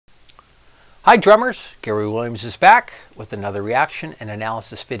Hi drummers, Garey Williams is back with another reaction and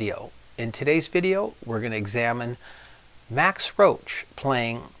analysis video. In today's video, we're going to examine Max Roach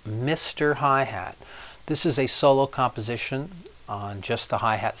playing Mr. Hi-Hat. This is a solo composition on just the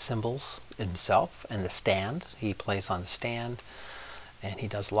hi-hat cymbals himself and the stand. He plays on the stand and he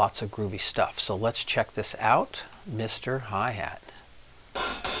does lots of groovy stuff. So let's check this out, Mr. Hi-Hat.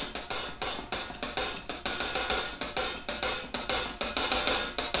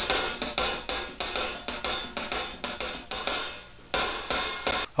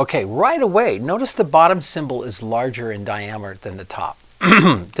 Okay, right away, notice the bottom cymbal is larger in diameter than the top.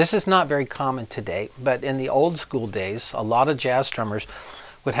 This is not very common today, but in the old school days, a lot of jazz drummers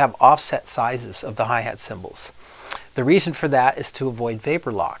would have offset sizes of the hi-hat cymbals. The reason for that is to avoid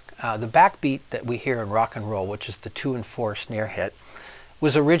vapor lock. The backbeat that we hear in rock and roll, which is the 2 and 4 snare hit,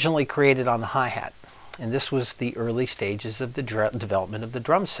 was originally created on the hi-hat. And this was the early stages of the development of the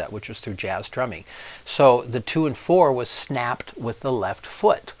drum set, which was through jazz drumming. So the 2 and 4 was snapped with the left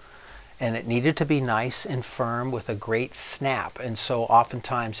foot. And it needed to be nice and firm with a great snap. And so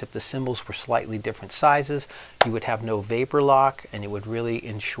oftentimes if the cymbals were slightly different sizes, you would have no vapor lock and it would really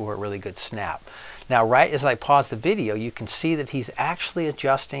ensure a really good snap. Now right as I pause the video, you can see that he's actually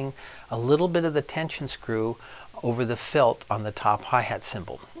adjusting a little bit of the tension screw over the felt on the top hi-hat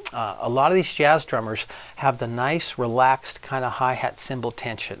cymbal. A lot of these jazz drummers have the nice relaxed kind of hi-hat cymbal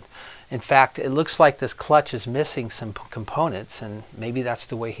tension. In fact, it looks like this clutch is missing some components, and maybe that's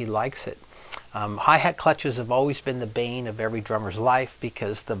the way he likes it. Hi-hat clutches have always been the bane of every drummer's life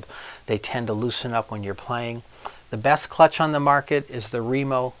because they tend to loosen up when you're playing. The best clutch on the market is the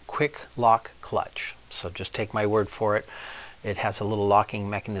Remo Quick Lock Clutch. So just take my word for it. It has a little locking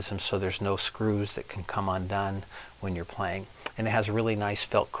mechanism so there's no screws that can come undone when you're playing. And it has really nice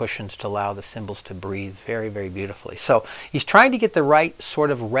felt cushions to allow the cymbals to breathe very, very beautifully. So he's trying to get the right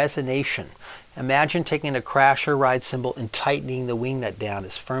sort of resonation. Imagine taking a crasher ride cymbal and tightening the wing nut down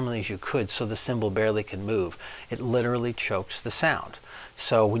as firmly as you could so the cymbal barely can move. It literally chokes the sound.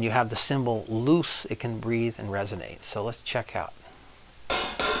 So when you have the cymbal loose, it can breathe and resonate. So let's check out. You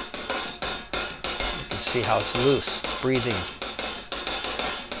can see how it's loose, breathing.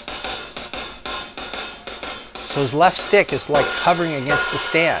 So his left stick is like hovering against the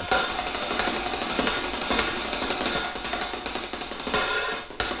stand.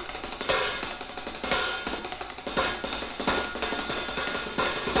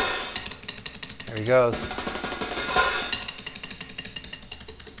 There he goes.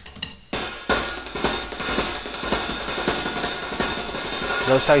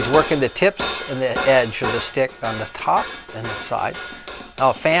 Notice how he's working the tips and the edge of the stick on the top and the side.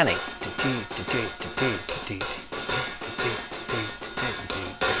 Oh, fanning.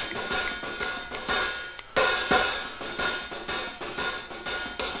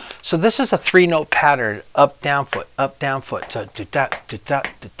 So this is a 3-note pattern, up, down foot, up, down foot.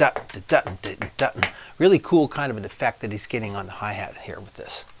 Really cool kind of an effect that he's getting on the hi-hat here with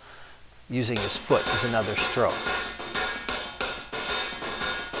this. Using his foot as another stroke.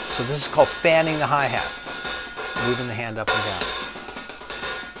 So this is called fanning the hi-hat. Moving the hand up and down.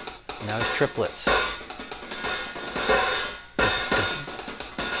 Now his triplets.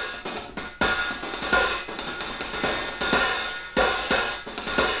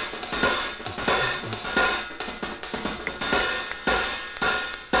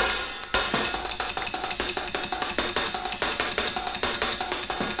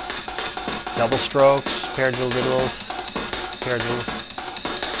 Double strokes, paired to littles, paired to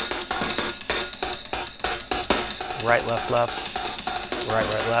right, left, left, right,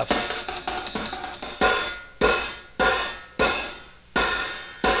 right, left.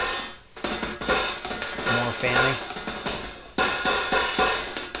 More fanning.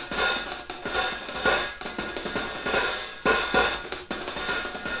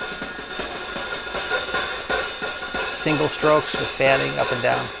 Single strokes with fanning up and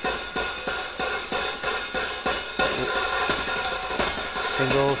down.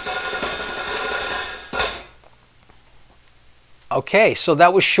 Singles. Okay, so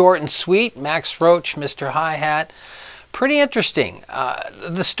that was short and sweet. Max Roach, Mr. Hi-Hat. Pretty interesting.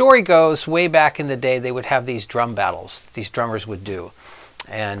 The story goes way back in the day they would have these drum battles these drummers would do.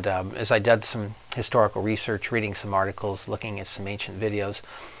 And as I did some historical research, reading some articles, looking at some ancient videos,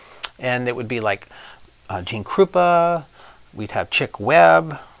 and it would be like Gene Krupa, we'd have Chick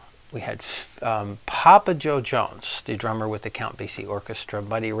Webb, we had Papa Joe Jones, the drummer with the Count Basie Orchestra,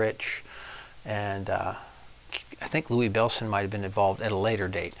 Buddy Rich, and I think Louis Bellson might have been involved at a later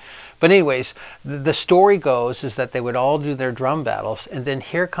date. But anyways, the story goes is that they would all do their drum battles, and then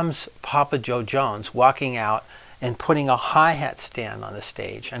here comes Papa Joe Jones walking out and putting a hi-hat stand on the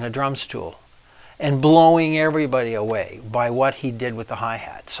stage and a drum stool. and blowing everybody away by what he did with the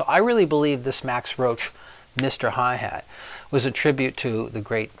hi-hat. So I really believe this Max Roach Mr. Hi-Hat was a tribute to the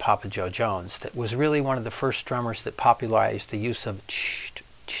great Papa Joe Jones, that was really one of the first drummers that popularized the use of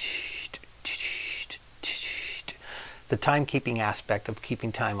the timekeeping aspect of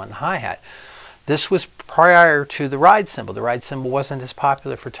keeping time on the hi-hat. This was prior to the ride cymbal. The ride cymbal wasn't as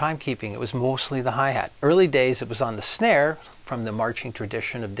popular for timekeeping. It was mostly the hi-hat. Early days it was on the snare from the marching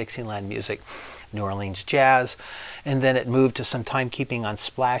tradition of Dixieland music, New Orleans jazz, and then it moved to some timekeeping on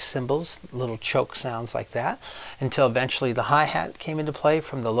splash cymbals, little choke sounds like that, until eventually the hi-hat came into play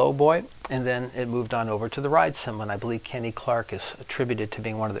from the low boy, and then it moved on over to the ride cymbal. And I believe Kenny Clark is attributed to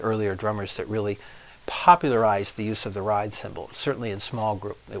being one of the earlier drummers that really popularized the use of the ride cymbal. Certainly in small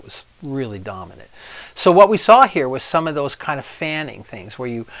group it was really dominant. So what we saw here was some of those kind of fanning things where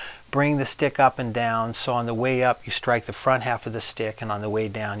you bring the stick up and down. So on the way up you strike the front half of the stick, and on the way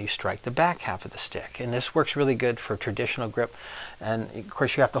down you strike the back half of the stick. And this works really good for traditional grip, and of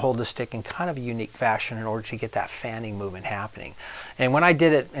course you have to hold the stick in kind of a unique fashion in order to get that fanning movement happening. And when I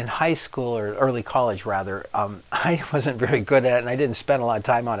did it in high school, or early college rather, I wasn't very good at it, and I didn't spend a lot of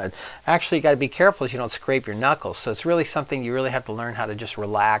time on it. Actually, you got to be careful so you don't scrape your knuckles. So it's really something you really have to learn how to just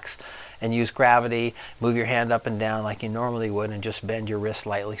relax and use gravity, move your hand up and down like you normally would, and just bend your wrist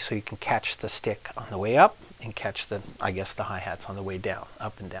lightly so you can catch the stick on the way up and catch the, I guess, the hi-hats on the way down,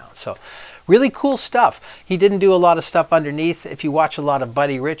 up and down. So really cool stuff. He didn't do a lot of stuff underneath. If you watch a lot of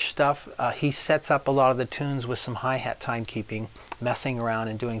Buddy Rich stuff, he sets up a lot of the tunes with some hi-hat timekeeping, messing around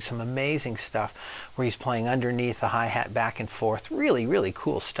and doing some amazing stuff where he's playing underneath the hi-hat back and forth. Really, really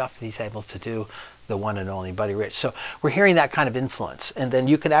cool stuff that he's able to do, the one and only Buddy Rich. So we're hearing that kind of influence. And then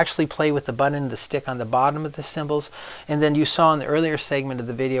you could actually play with the button and the stick on the bottom of the cymbals. And then you saw in the earlier segment of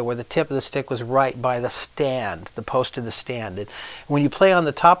the video where the tip of the stick was right by the stand, the post of the stand. And when you play on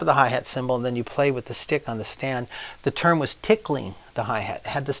the top of the hi-hat cymbal and then you play with the stick on the stand, the term was tickling the hi-hat.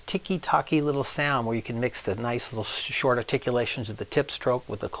 It had this ticky-tacky little sound where you can mix the nice little short articulations of the tip stroke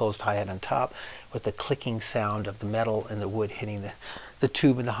with the closed hi-hat on top, with the clicking sound of the metal and the wood hitting the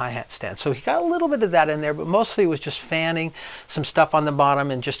tube and the hi-hat stand. So he got a little bit of that in there, but mostly it was just fanning, some stuff on the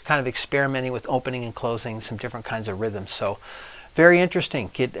bottom, and just kind of experimenting with opening and closing some different kinds of rhythms. So very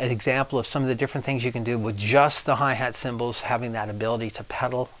interesting. Get an example of some of the different things you can do with just the hi-hat cymbals, having that ability to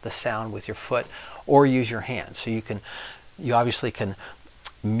pedal the sound with your foot or use your hands. So you obviously can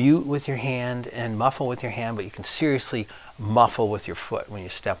mute with your hand and muffle with your hand, but you can seriously muffle with your foot when you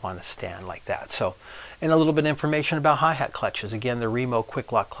step on the stand like that. So, and a little bit of information about hi-hat clutches. Again, the Remo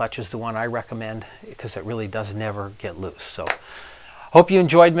Quick Lock clutch is the one I recommend because it really does never get loose. So hope you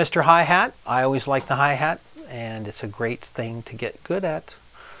enjoyed Mr. Hi-Hat. I always like the hi-hat, and it's a great thing to get good at.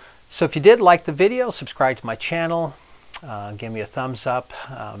 So if you did like the video, subscribe to my channel, give me a thumbs up,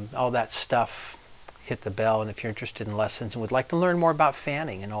 all that stuff. Hit the bell, and if you're interested in lessons and would like to learn more about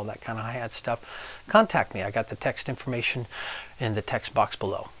fanning and all that kind of hi-hat stuff, contact me. I got the text information in the text box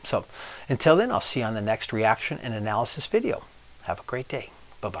below. So until then, I'll see you on the next reaction and analysis video. Have a great day.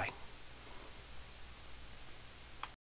 Bye-bye.